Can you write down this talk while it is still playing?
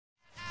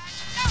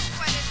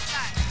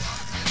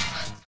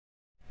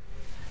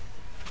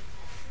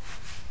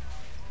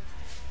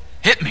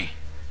Hit me.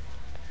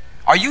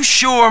 Are you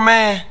sure,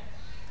 man?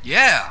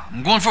 Yeah,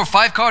 I'm going for a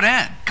 5-card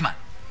hand. Come on.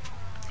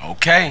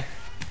 Okay.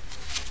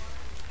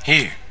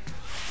 Here.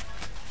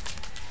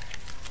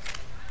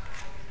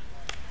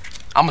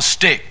 I'm a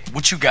stick.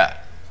 What you got?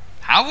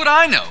 How would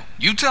I know?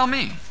 You tell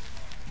me.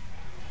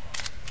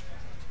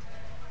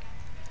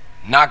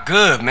 Not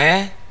good,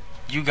 man.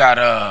 You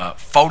got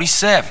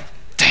 47.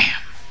 Damn.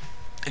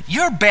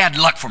 You're bad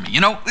luck for me,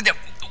 you know?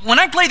 When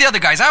I play the other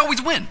guys, I always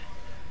win.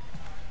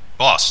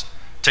 Boss,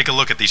 take a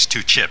look at these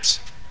 2 chips.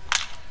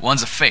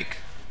 One's a fake.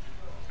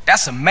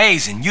 That's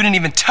amazing. You didn't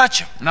even touch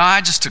him. No, I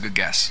just took a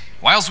guess.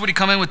 Why else would he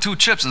come in with 2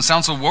 chips and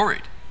sound so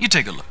worried? You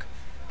take a look.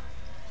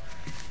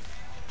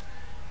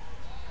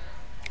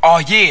 Oh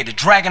yeah, the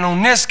dragon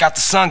on this got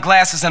the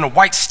sunglasses and a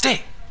white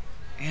stick.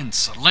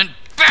 Insolent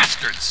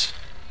bastards!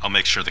 I'll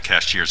make sure the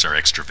cashiers are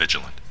extra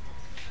vigilant.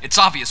 It's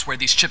obvious where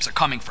these chips are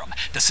coming from.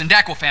 The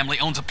Sindako family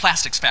owns a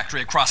plastics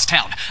factory across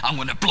town. I'm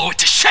gonna blow it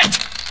to shit!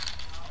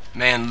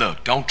 Man,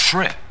 look, don't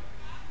trip.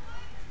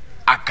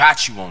 I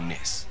got you on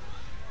this.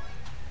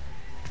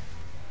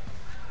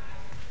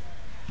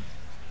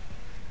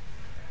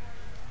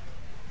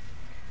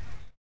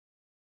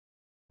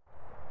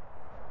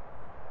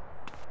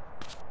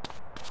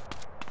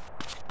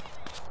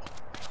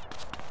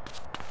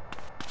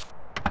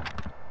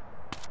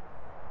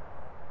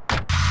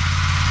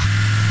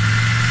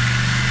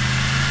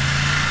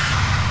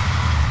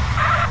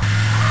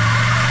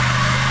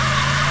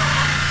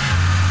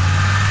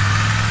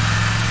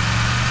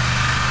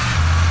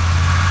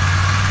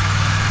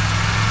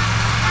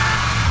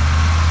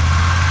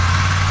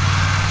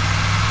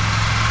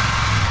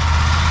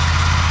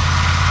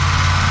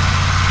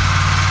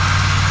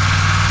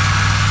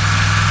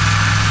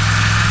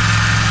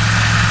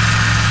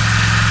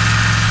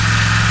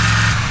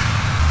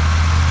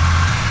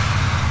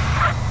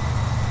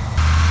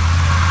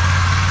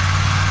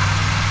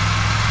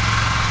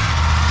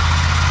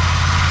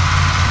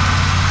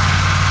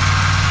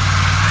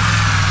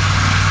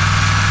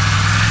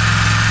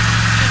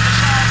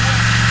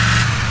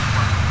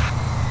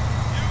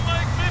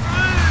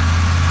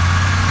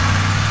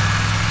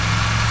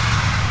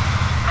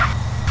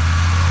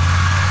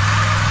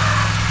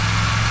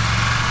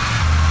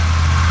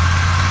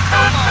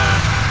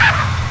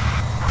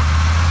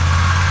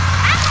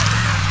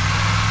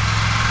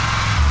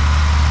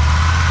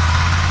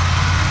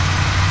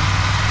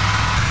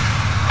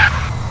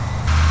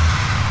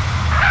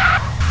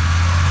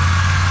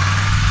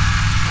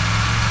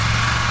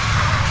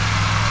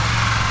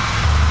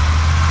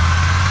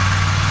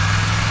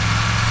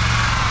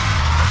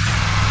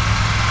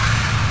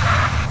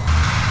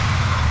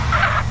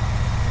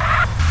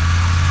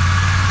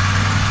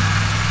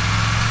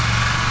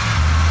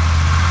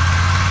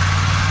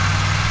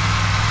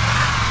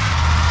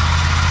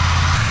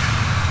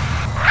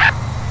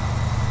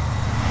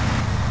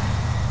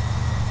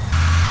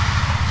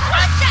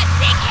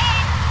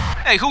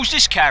 Hey, who's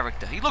this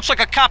character? He looks like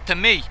a cop to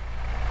me.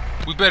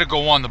 We better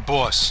go on the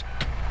boss.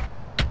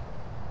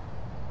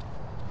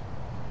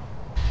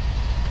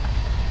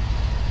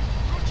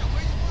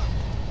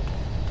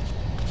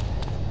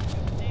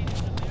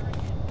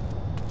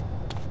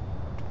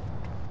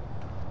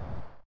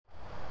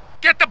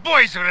 Get the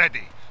boys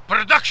ready.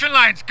 Production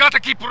line's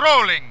gotta keep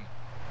rolling.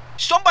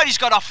 Somebody's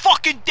got a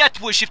fucking death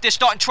wish if they're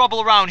starting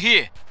trouble around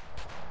here.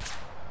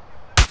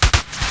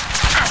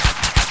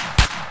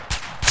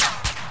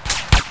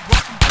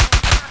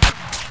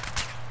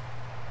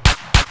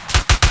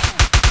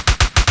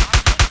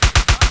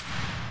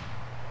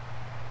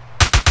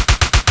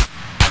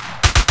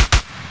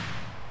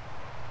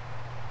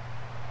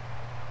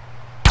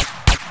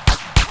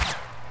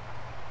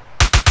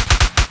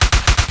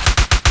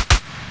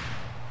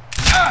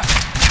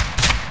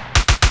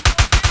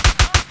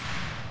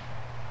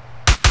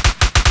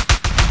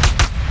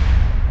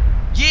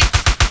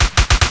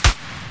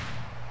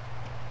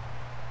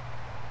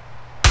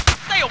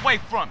 Away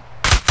from me.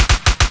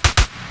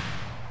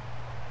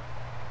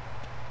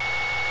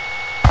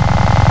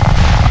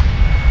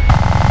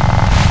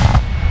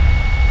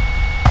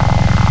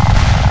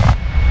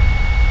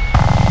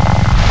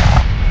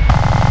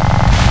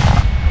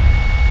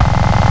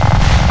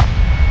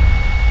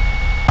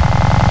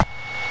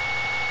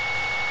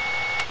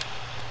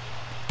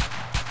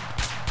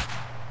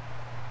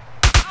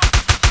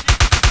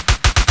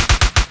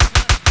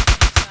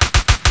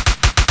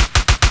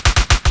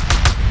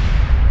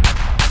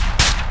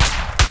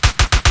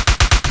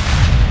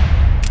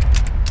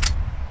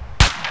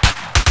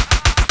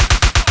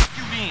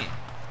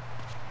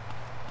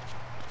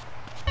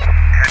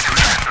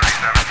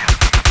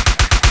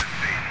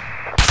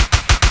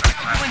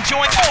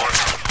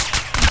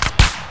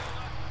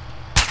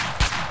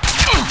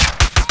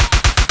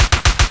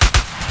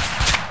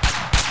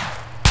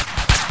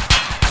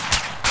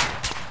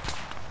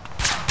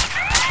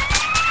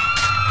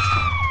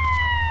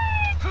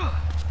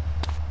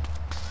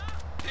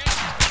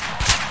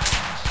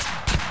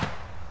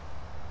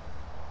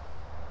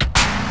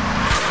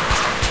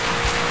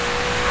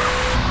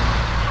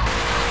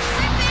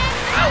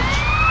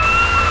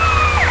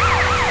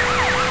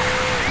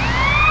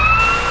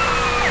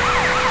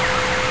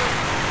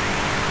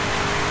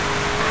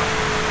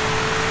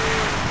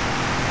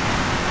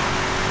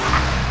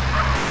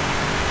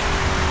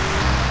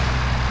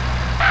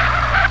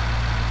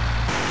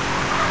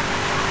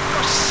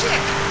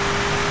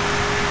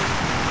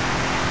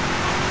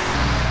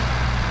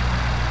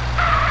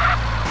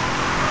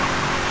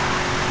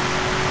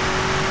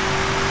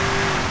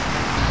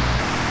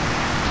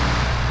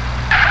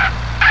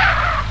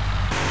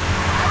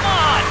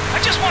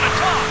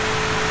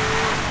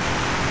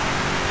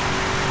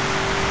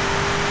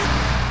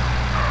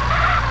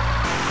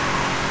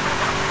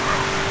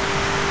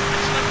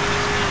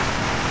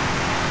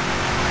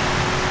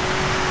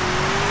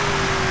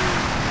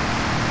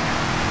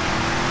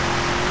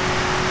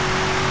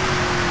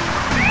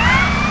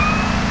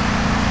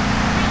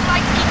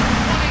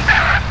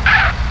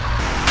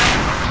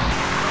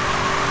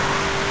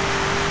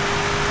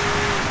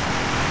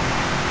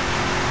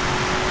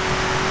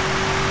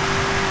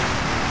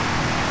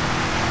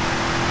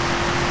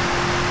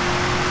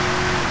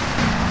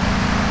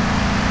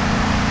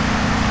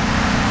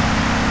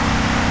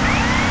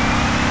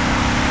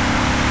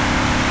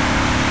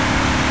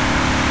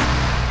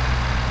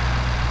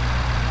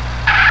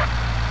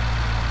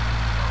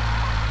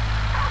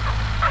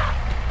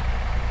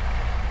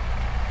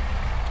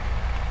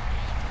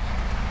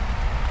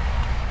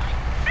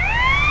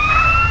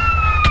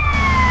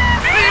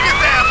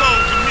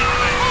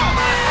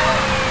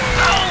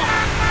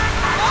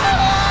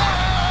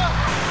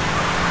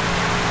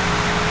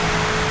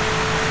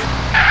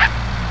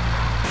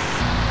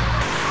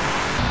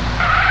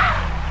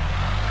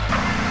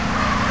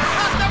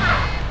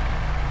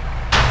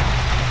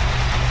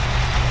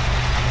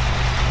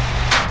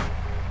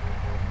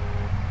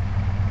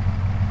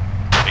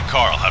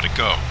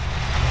 go.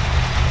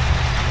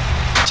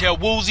 Tell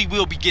Woozy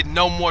we'll be getting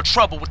no more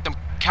trouble with them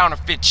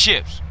counterfeit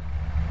chips.